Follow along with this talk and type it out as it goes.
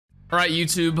All right,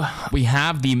 YouTube, we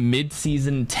have the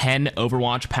mid-season 10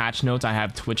 Overwatch patch notes. I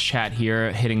have Twitch chat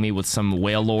here hitting me with some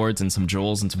whale lords and some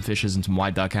jewels and some fishes and some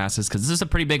white duck asses because this is a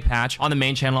pretty big patch. On the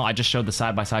main channel, I just showed the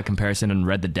side-by-side comparison and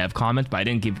read the dev comment, but I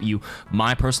didn't give you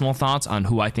my personal thoughts on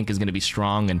who I think is going to be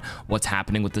strong and what's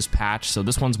happening with this patch. So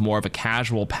this one's more of a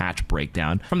casual patch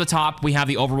breakdown. From the top, we have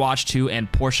the Overwatch 2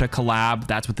 and Porsche collab.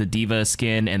 That's with the Diva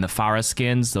skin and the Farah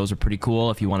skins. Those are pretty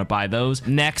cool if you want to buy those.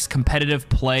 Next, competitive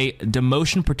play,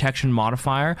 demotion protection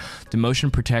modifier.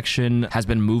 Demotion protection has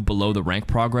been moved below the rank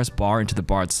progress bar into the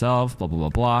bar itself, blah, blah, blah,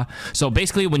 blah. So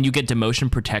basically, when you get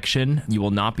demotion protection, you will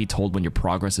not be told when your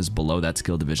progress is below that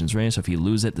skill division's range. So if you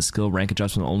lose it, the skill rank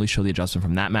adjustment will only show the adjustment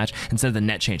from that match instead of the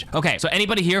net change. Okay, so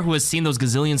anybody here who has seen those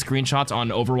gazillion screenshots on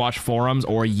Overwatch forums,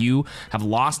 or you have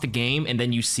lost a game and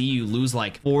then you see you lose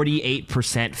like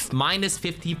 48%, minus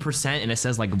 50%, and it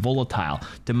says like volatile,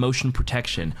 demotion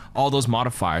protection, all those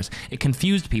modifiers, it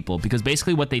confused people because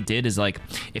basically what they did is like,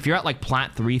 if you're at like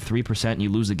plat 3% and you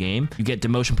lose a game, you get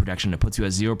demotion protection. It puts you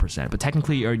at 0%, but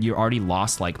technically you're already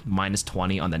lost like minus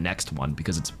 20 on the next one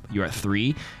because you're at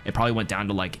 3. It probably went down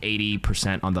to like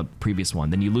 80% on the previous one.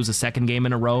 Then you lose a second game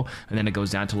in a row, and then it goes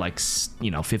down to like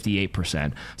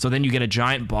 58%. So then you get a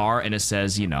giant bar and it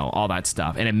says all that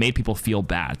stuff, and it made people feel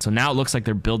bad. So now it looks like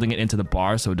they're building it into the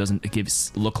bar so it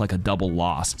doesn't look like a double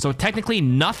loss. So technically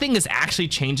nothing is actually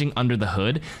changing under the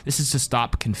hood. This is to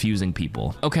stop confusing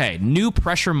people. Okay, new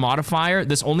pressure modifier.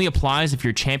 This only applies if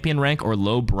you're champion rank or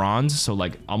low bronze, so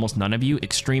like almost none of you.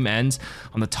 Extreme ends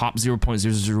on the top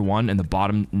 0.001 and the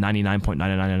bottom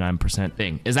 99.999%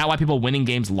 thing. Is that why people winning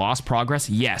games lost progress?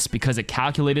 Yes, because it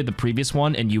calculated the previous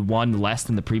one and you won less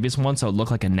than the previous one, so it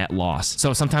looked like a net loss.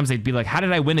 So sometimes they'd be like, how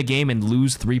did I win a game and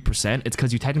lose 3%? It's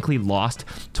because you technically lost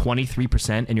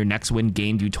 23% and your next win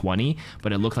gained you 20,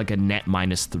 but it looked like a net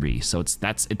minus 3. So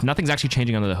nothing's actually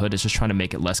changing under the hood. It's just trying to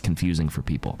make it less confusing for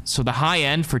people. So the high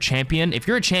end for champion, if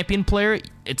you're a champion player,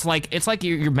 it's like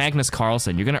you're Magnus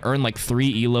Carlsen. You're gonna earn like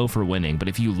 3 elo for winning, but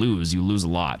if you lose a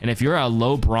lot. And if you're a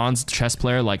low bronze chess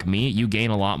player like me, you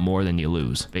gain a lot more than you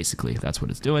lose. Basically, that's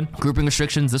what it's doing. Grouping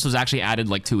restrictions. This was actually added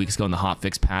like 2 weeks ago in the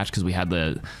hotfix patch because we had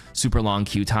the super long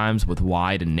queue times with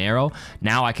wide and narrow.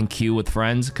 Now I can queue with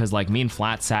friends because like me and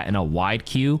Flat sat in a wide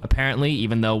queue apparently,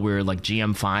 even though we're like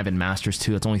GM5 and Masters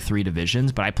 2. It's only 3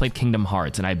 divisions, but I played Kingdom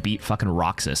Hearts and I beat fucking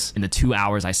Roxas in the 2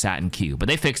 hours I sat in queue. But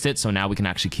they fixed it, so now we can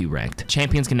actually queue ranked.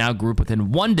 Champions can now group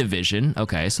within 1 division.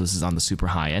 Okay, so this is on the super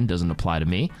high end, doesn't apply to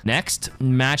me. Next,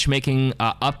 matchmaking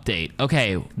update.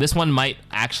 Okay, this one might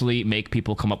actually make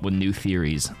people come up with new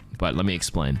theories, but let me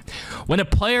explain. When a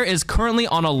player is currently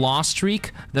on a loss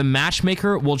streak, the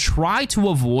matchmaker will try to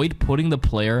avoid putting the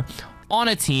player on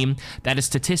a team that is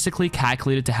statistically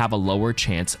calculated to have a lower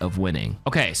chance of winning.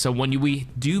 Okay, so when we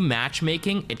do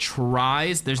matchmaking, it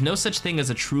tries, there's no such thing as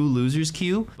a true loser's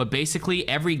queue, but basically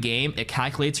every game, it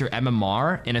calculates your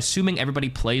MMR, and assuming everybody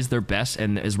plays their best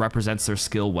and represents their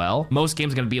skill well, most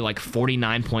games are gonna be like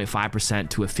 49.5%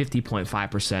 to a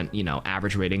 50.5%,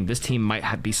 average rating. This team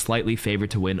might be slightly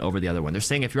favored to win over the other one. They're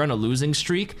saying if you're on a losing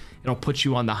streak, it'll put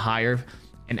you on the higher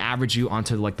and average you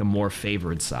onto like the more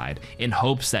favored side in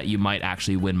hopes that you might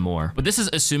actually win more. But this is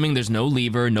assuming there's no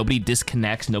lever, nobody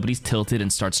disconnects, nobody's tilted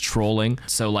and starts trolling.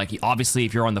 So like obviously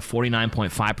if you're on the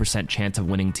 49.5% chance of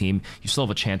winning team, you still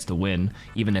have a chance to win,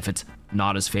 even if it's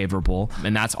not as favorable.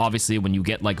 And that's obviously when you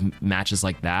get like matches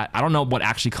like that. I don't know what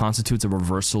actually constitutes a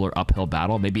reversal or uphill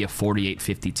battle, maybe a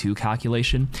 48-52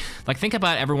 calculation. Like think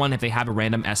about everyone if they have a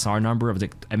random SR number of the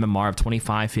MMR of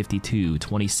 25-52,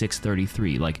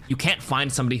 26-33. Like you can't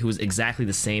find somebody who is exactly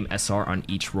the same SR on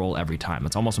each roll every time.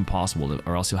 It's almost impossible,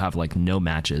 or else you'll have like no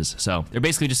matches. So they're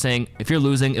basically just saying if you're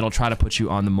losing, it'll try to put you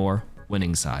on the more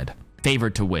winning side.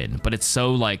 Favored to win, but it's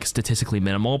so like statistically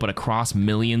minimal, but across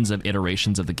millions of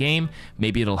iterations of the game,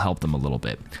 maybe it'll help them a little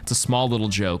bit. It's a small little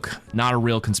joke, not a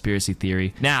real conspiracy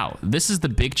theory. Now, this is the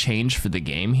big change for the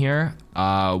game here,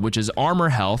 which is armor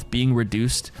health being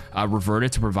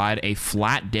reverted to provide a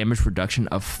flat damage reduction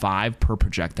of 5 per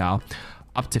projectile,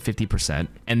 up to 50%,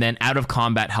 and then out of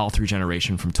combat health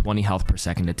regeneration from 20 health per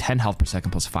second to 10 health per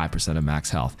second plus 5% of max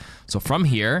health. So from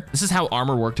here, this is how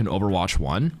armor worked in Overwatch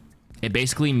 1. It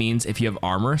basically means if you have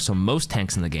armor, so most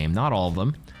tanks in the game, not all of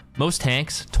them, most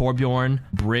tanks, Torbjorn,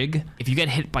 Brig, if you get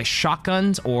hit by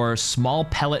shotguns or small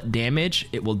pellet damage,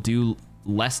 it will do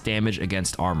less damage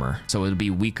against armor, so it'll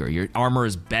be weaker. Your armor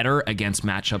is better against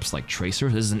matchups like Tracer.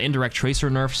 This is an indirect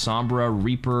Tracer nerf, Sombra,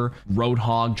 Reaper,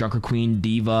 Roadhog, Junker Queen,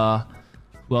 Diva.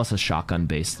 Who else has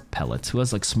shotgun-based pellets? Who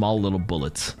has like small little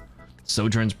bullets?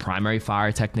 Sojourn's primary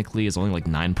fire technically is only like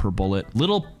 9 per bullet.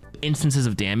 Little instances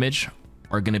of damage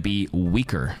are going to be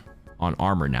weaker on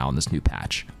armor now in this new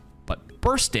patch. But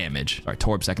burst damage, sorry,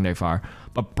 Torb secondary fire,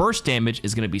 but burst damage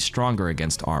is going to be stronger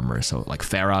against armor. So like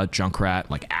Pharah, Junkrat,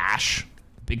 like Ashe,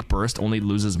 big burst only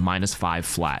loses -5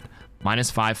 flat.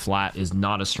 -5 flat is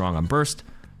not as strong on burst,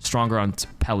 stronger on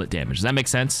pellet damage. Does that make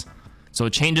sense? So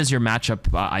it changes your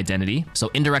matchup identity. So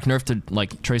indirect nerf to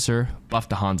like Tracer, buff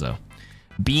to Hanzo.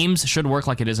 Beams should work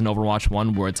like it is in Overwatch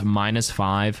 1, where it's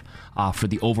 -5 for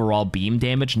the overall beam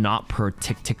damage, not per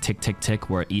tick, tick, tick, tick, tick,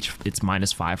 where it's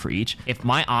 -5 for each. If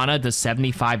my Ana does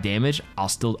 75 damage, I'll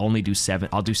still only do 7.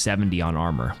 I'll do 70 on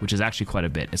armor, which is actually quite a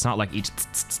bit. It's not like each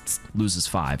loses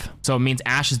 5. So it means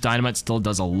Ashe's Dynamite still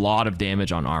does a lot of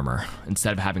damage on armor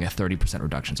instead of having a 30%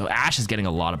 reduction. So Ashe is getting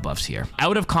a lot of buffs here.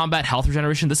 Out of combat health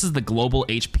regeneration, this is the global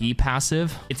HP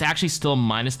passive. It's actually still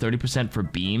 -30% for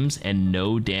beams and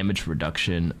no damage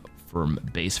reduction from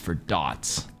base for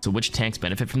dots. So which tanks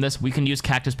benefit from this? We can use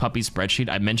Cactus Puppy's spreadsheet.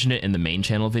 I mentioned it in the main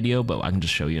channel video, but I can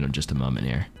just show you in just a moment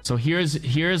here. So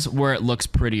here's where it looks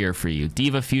prettier for you.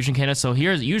 D.Va Fusion Cannon. So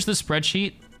use the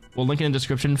spreadsheet. We'll link it in the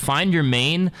description. Find your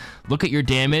main, look at your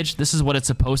damage. This is what it's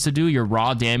supposed to do, your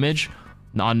raw damage.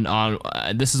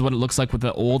 This is what it looks like with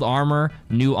the old armor,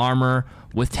 new armor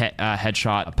with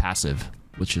headshot passive,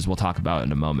 which is we'll talk about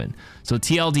in a moment. So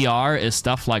TLDR is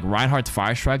stuff like Reinhardt's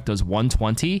Fire Strike does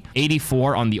 120,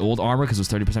 84 on the old armor because it was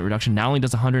 30% reduction. Now only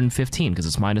does 115 because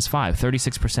it's -5,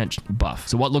 36% buff.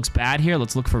 So what looks bad here?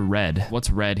 Let's look for red. What's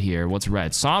red here? What's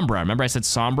red? Sombra. Remember I said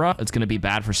Sombra? It's going to be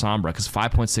bad for Sombra because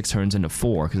 5.6 turns into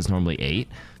 4 because it's normally 8.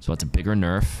 So that's a bigger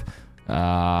nerf.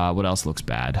 What else looks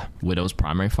bad? Widow's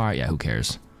Primary Fire? Yeah, who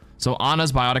cares? So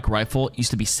Ana's Biotic Rifle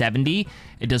used to be 70.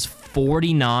 It does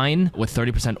 49 with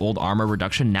 30% old armor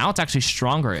reduction. Now it's actually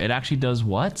stronger. It actually does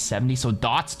what? 70. So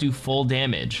dots do full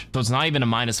damage. So it's not even a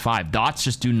 -5. Dots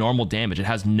just do normal damage. It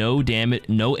has no damage,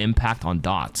 no impact on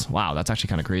dots. Wow, that's actually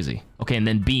kind of crazy. Okay, and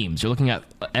then beams. You're looking at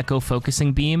Echo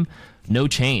Focusing Beam. No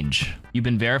change. You've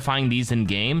been verifying these in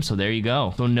game, so there you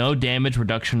go. So no damage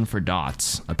reduction for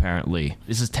dots, apparently.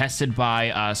 This is tested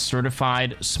by a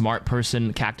certified smart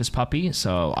person Cactus Puppy,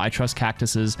 so I trust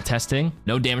Cactus's testing.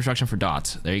 No damage reduction for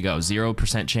dots. There you go.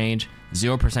 0% change.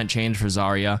 0% change for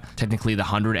Zarya. Technically, the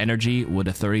 100 energy with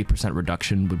a 30%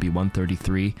 reduction would be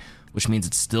 133, which means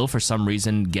it's still, for some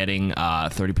reason, getting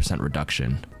 30%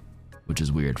 reduction, which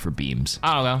is weird for beams.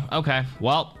 I don't know. Okay,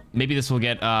 well, maybe this will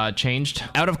get changed.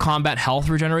 Out of combat health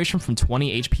regeneration from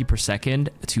 20 HP per second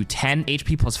to 10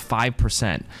 HP plus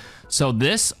 5%. So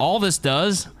all this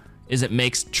does is it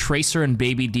makes Tracer and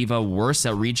Baby D.Va worse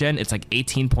at regen. It's like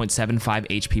 18.75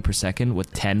 HP per second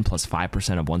with 10 plus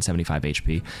 5% of 175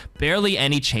 HP. Barely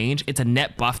any change. It's a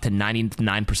net buff to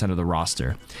 99% of the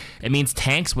roster. It means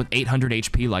tanks with 800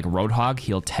 HP like Roadhog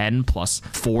heal 10 plus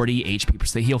 40 HP per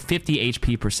second. They heal 50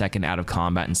 HP per second out of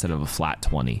combat instead of a flat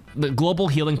 20. The global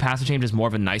healing passive change is more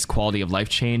of a nice quality of life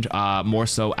change, more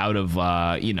so out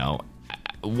of, you know,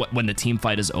 when the team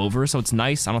fight is over. So it's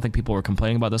nice. I don't think people were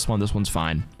complaining about this one. This one's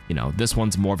fine. You know, this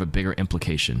one's more of a bigger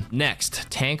implication. Next,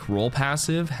 tank roll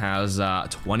passive has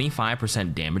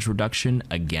 25% damage reduction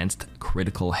against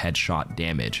critical headshot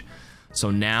damage.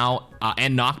 So now,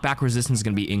 and knockback resistance is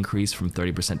going to be increased from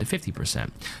 30% to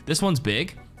 50%. This one's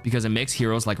big because it makes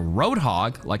heroes like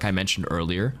Roadhog, like I mentioned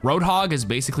earlier. Roadhog is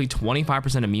basically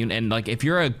 25% immune, and like if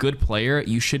you're a good player,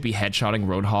 you should be headshotting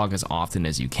Roadhog as often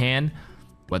as you can.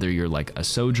 Whether you're like a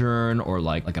Sojourn or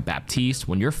like a Baptiste,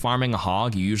 when you're farming a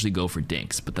hog, you usually go for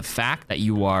dinks. But the fact that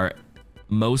you are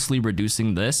mostly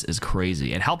reducing this is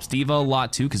crazy. It helps D.Va a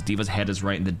lot too, because D.Va's head is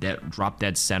right in the drop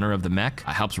dead center of the mech.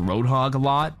 It helps Roadhog a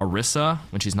lot. Orisa,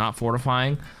 when she's not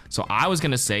fortifying. So I was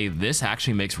gonna say this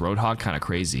actually makes Roadhog kind of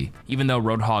crazy. Even though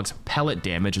Roadhog's pellet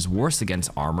damage is worse against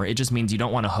armor, it just means you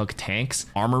don't want to hook tanks,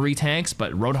 armory tanks,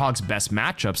 but Roadhog's best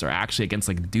matchups are actually against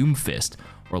like Doomfist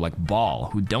or like Ball,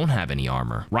 who don't have any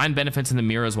armor. Ryan benefits in the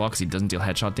mirror as well because he doesn't deal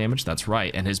headshot damage. That's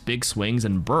right. And his big swings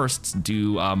and bursts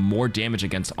do more damage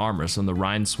against armor. So in the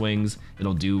Ryan swings,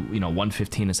 it'll do, you know,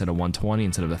 115 instead of 120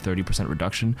 instead of a 30%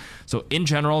 reduction. So in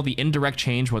general, the indirect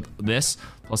change with this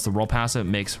plus the roll passive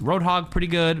makes Roadhog pretty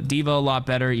good, D.Va a lot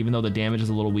better, even though the damage is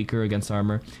a little weaker against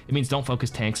armor. It means don't focus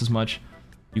tanks as much.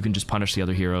 You can just punish the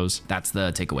other heroes. That's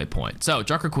the takeaway point. So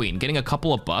Junker Queen getting a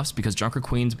couple of buffs because Junker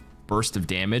Queen's burst of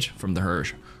damage from her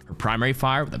primary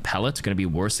fire with the pellets going to be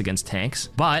worse against tanks,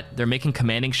 but they're making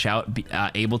Commanding Shout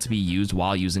able to be used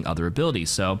while using other abilities.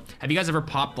 So have you guys ever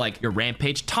popped like your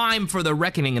Rampage time for the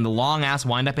reckoning in the long ass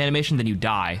wind up animation, then you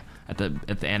die at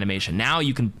the animation? Now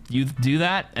you do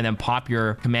that and then pop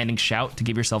your Commanding Shout to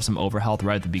give yourself some overhealth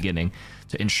right at the beginning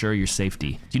to ensure your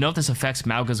safety. Do you know if this affects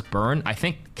Mauga's burn? I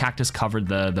think Cactus covered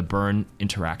the burn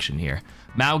interaction here.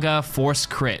 Mauga force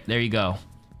crit, there you go.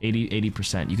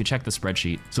 80%. You can check the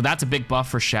spreadsheet. So that's a big buff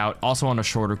for Shout. Also on a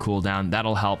shorter cooldown.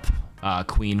 That'll help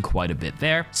Queen quite a bit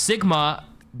there. Sigma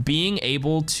being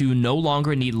able to no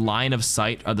longer need line of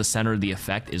sight of the center of the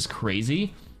effect is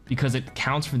crazy, because it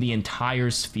counts for the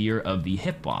entire sphere of the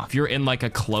hitbox. If you're in like a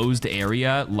closed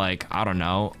area, like, I don't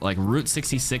know, like Route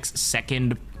 66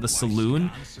 second the saloon,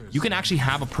 you can actually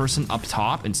have a person up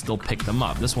top and still pick them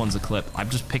up. This one's a clip. I'm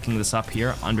just picking this up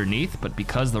here underneath, but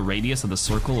because the radius of the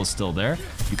circle is still there,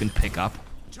 you can pick up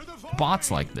bots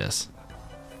like this.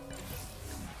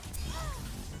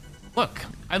 Look,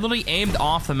 I literally aimed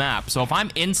off the map. So if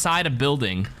I'm inside a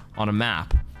building on a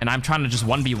map, and I'm trying to just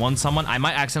 1v1 someone, I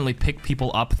might accidentally pick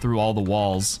people up through all the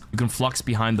walls. You can flux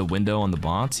behind the window on the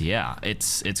bots. Yeah,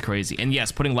 it's crazy. And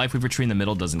yes, putting Life Weaver Tree in the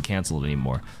middle doesn't cancel it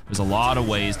anymore. There's a lot of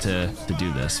ways to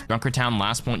do this. Junkertown,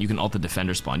 last point, you can ult the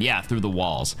defender spawn. Yeah, through the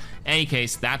walls. Any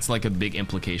case, that's like a big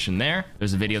implication there.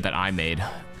 There's a video that I made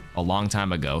a long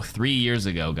time ago, 3 years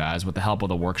ago, guys, with the help of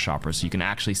the workshopper. So you can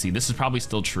actually see, this is probably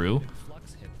still true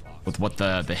with what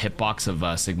the hitbox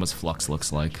of Sigma's Flux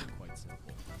looks like.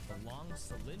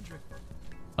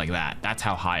 Like that. That's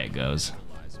how high it goes.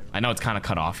 I know it's kind of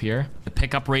cut off here. The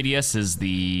pickup radius is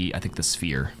I think the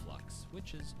sphere.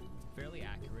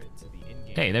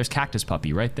 Hey, there's Cactus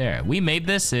Puppy right there. We made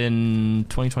this in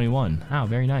 2021. Oh,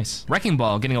 very nice. Wrecking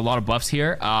Ball getting a lot of buffs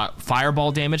here.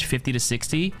 Fireball damage 50 to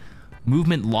 60.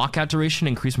 Movement lockout duration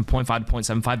increased from 0.5 to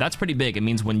 0.75. That's pretty big. It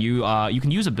means when you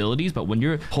can use abilities, but when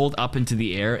you're pulled up into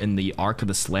the air in the arc of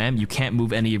the slam, you can't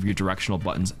move any of your directional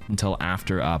buttons until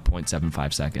after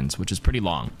 0.75 seconds, which is pretty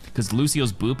long. Because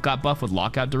Lucio's Boop got buffed with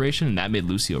lockout duration, and that made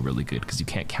Lucio really good because you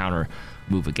can't counter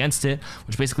move against it,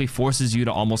 which basically forces you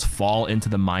to almost fall into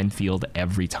the minefield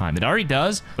every time. It already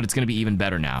does, but it's going to be even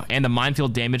better now. And the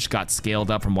minefield damage got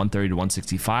scaled up from 130 to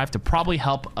 165 to probably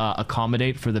help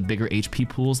accommodate for the bigger HP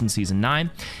pools in Season 9.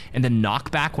 And then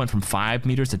knockback went from 5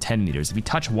 meters to 10 meters. If you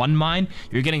touch one mine,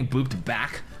 you're getting booped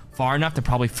back far enough to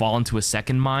probably fall into a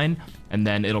second mine, and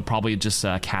then it'll probably just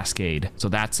cascade. So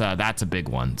that's a big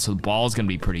one. So the ball is going to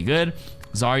be pretty good.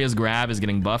 Zarya's grab is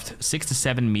getting buffed. 6 to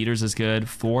 7 meters is good.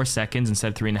 4 seconds instead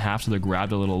of 3.5, so they're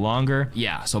grabbed a little longer.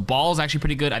 Yeah, so ball is actually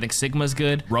pretty good. I think Sigma's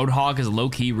good. Roadhog is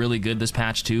low-key really good this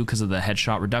patch too because of the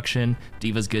headshot reduction.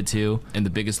 Diva's good too. And the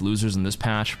biggest losers in this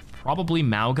patch, probably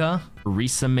Mauga,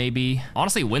 Risa maybe.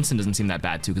 Honestly, Winston doesn't seem that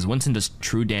bad too because Winston does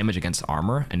true damage against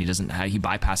armor, and he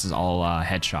bypasses all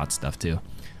headshot stuff too.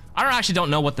 I actually don't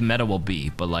know what the meta will be,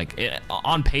 but like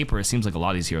on paper, it seems like a lot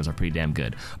of these heroes are pretty damn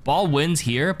good. Ball wins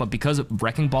here, but because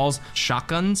Wrecking Ball's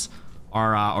shotguns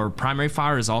are, or primary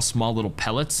fire is all small little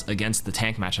pellets against the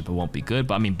tank matchup, it won't be good.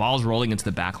 But I mean, Ball's rolling into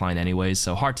the backline anyways,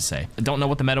 so hard to say. I don't know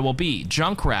what the meta will be.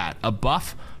 Junkrat, a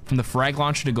buff from the frag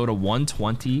launcher to go to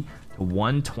 120 to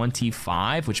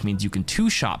 125, which means you can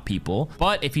two-shot people.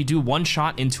 But if you do one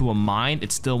shot into a mine,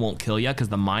 it still won't kill you because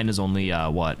the mine is only,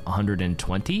 what,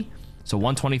 120? So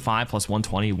 125 plus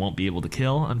 120 won't be able to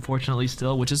kill, unfortunately,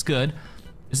 still, which is good.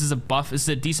 This is a buff. This is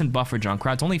a decent buff for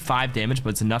Junkrat. It's only 5 damage, but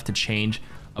it's enough to change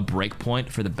a breakpoint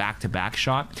for the back-to-back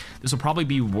shot. This will probably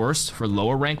be worse for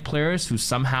lower rank players who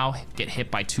somehow get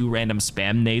hit by 2 random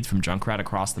spam nades from Junkrat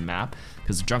across the map,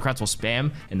 because Junkrats will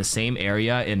spam in the same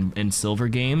area in silver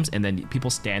games, and then people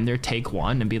stand there, take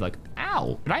one, and be like,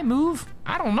 ow, did I move?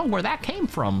 I don't know where that came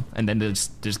from. And then they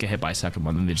just get hit by a second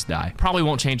one, and they just die. Probably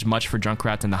won't change much for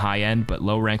Junkrats in the high end, but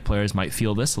low rank players might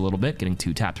feel this a little bit, getting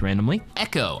 2-tapped randomly.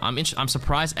 Echo, I'm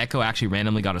surprised Echo actually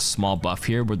randomly got a small buff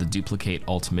here where the duplicate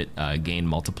ultimate gain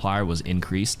multiplier was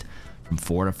increased from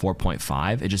 4 to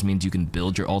 4.5. It just means you can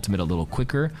build your ultimate a little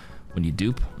quicker when you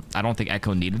dupe. I don't think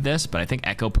Echo needed this, but I think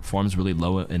Echo performs really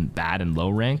low and bad in low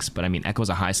ranks. But I mean, Echo's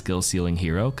a high skill ceiling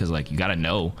hero because like you gotta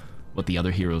know what the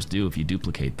other heroes do if you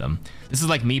duplicate them. This is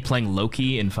like me playing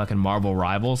Loki in fucking Marvel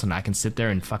Rivals, and I can sit there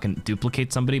and fucking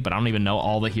duplicate somebody, but I don't even know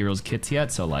all the heroes' kits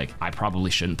yet, so like I probably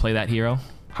shouldn't play that hero.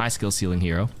 High skill ceiling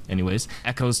hero. Anyways,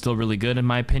 Echo's still really good in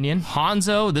my opinion.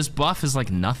 Hanzo, this buff is like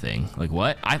nothing. Like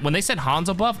what? When they said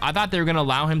Hanzo buff, I thought they were gonna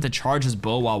allow him to charge his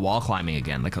bow while wall climbing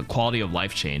again, like a quality of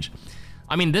life change.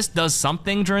 I mean, this does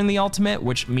something during the ultimate,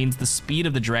 which means the speed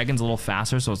of the dragon's a little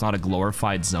faster, so it's not a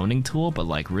glorified zoning tool, but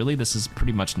like really, this is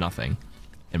pretty much nothing,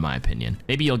 in my opinion.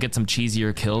 Maybe you'll get some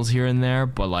cheesier kills here and there,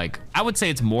 but like, I would say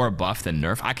it's more a buff than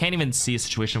nerf. I can't even see a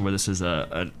situation where this is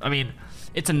I mean,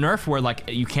 it's a nerf where like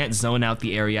you can't zone out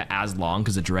the area as long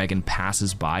because the dragon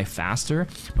passes by faster,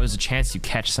 but there's a chance you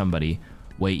catch somebody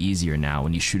way easier now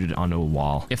when you shoot it onto a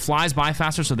wall. It flies by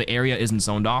faster, so the area isn't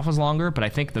zoned off as longer, but I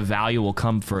think the value will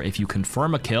come for if you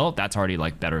confirm a kill, that's already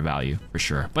like better value for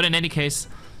sure. But in any case,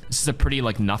 this is a pretty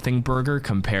like nothing burger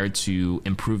compared to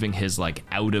improving his like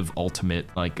out of ultimate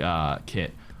like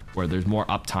kit. where there's more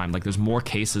uptime. Like there's more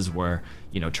cases where,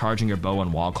 you know, charging your bow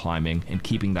and wall climbing and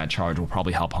keeping that charge will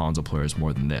probably help Hanzo players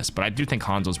more than this. But I do think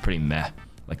Hanzo's pretty meh,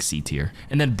 like C tier.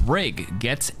 And then Brig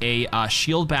gets a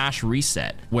shield bash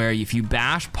reset, where if you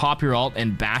bash, pop your ult,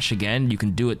 and bash again, you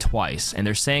can do it twice. And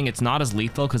they're saying it's not as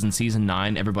lethal because in Season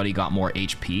 9, everybody got more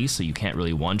HP, so you can't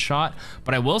really one-shot.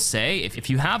 But I will say, if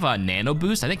you have a nano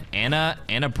boost, I think Anna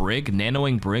Brig,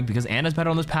 nanoing Brig, because Anna's better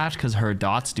on this patch because her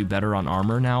dots do better on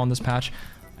armor now on this patch.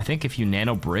 I think if you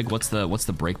nano Brig, what's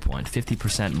the break point?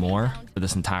 50% more for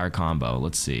this entire combo.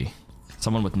 Let's see.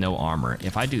 Someone with no armor.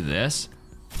 If I do this,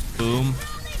 boom,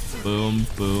 boom,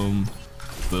 boom,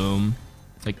 boom.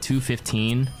 It's like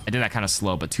 215. I did that kind of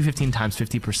slow, but 215 times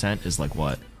 50% is like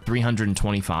what?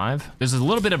 325. There's a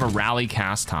little bit of a rally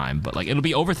cast time, but like it'll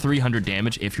be over 300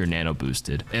 damage if you're nano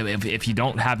boosted. If you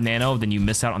don't have nano, then you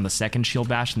miss out on the second shield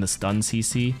bash and the stun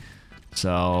CC.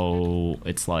 So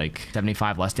it's like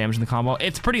 75 less damage in the combo.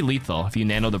 It's pretty lethal if you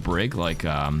nano the Brig, like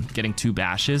getting 2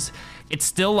 bashes. It's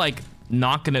still like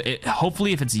not gonna,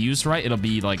 hopefully if it's used right, it'll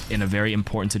be like in a very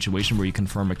important situation where you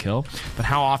confirm a kill. But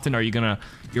how often are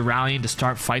you're rallying to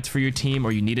start fights for your team,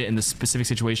 or you need it in the specific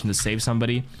situation to save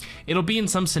somebody? It'll be in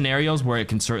some scenarios where it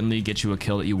can certainly get you a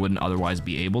kill that you wouldn't otherwise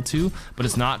be able to, but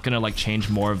it's not gonna like change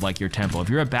more of like your tempo. If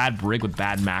you're a bad Brig with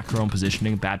bad macro and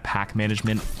positioning, bad pack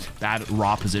management, bad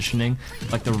raw positioning,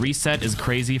 like the reset is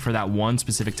crazy for that one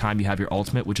specific time you have your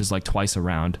ultimate, which is like twice a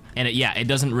round. And it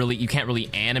doesn't really, you can't really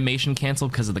animation cancel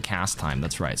because of the cast time.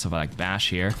 That's right. So if I like bash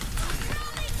here,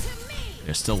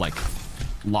 there's still like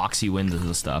locks you into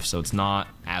the stuff, so it's not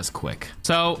as quick.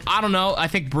 So I don't know, I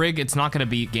think Brig, it's not going to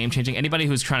be game changing. Anybody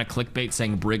who's trying to clickbait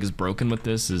saying Brig is broken with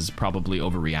this is probably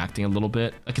overreacting a little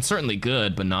bit. Like it's certainly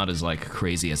good, but not as like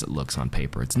crazy as it looks on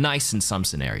paper. It's nice in some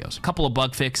scenarios. A couple of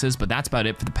bug fixes, but that's about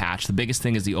it for the patch. The biggest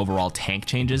thing is the overall tank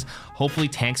changes. Hopefully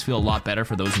tanks feel a lot better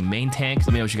for those who main tank.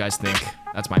 Let me know what you guys think.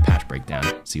 That's my patch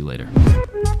breakdown. See you later.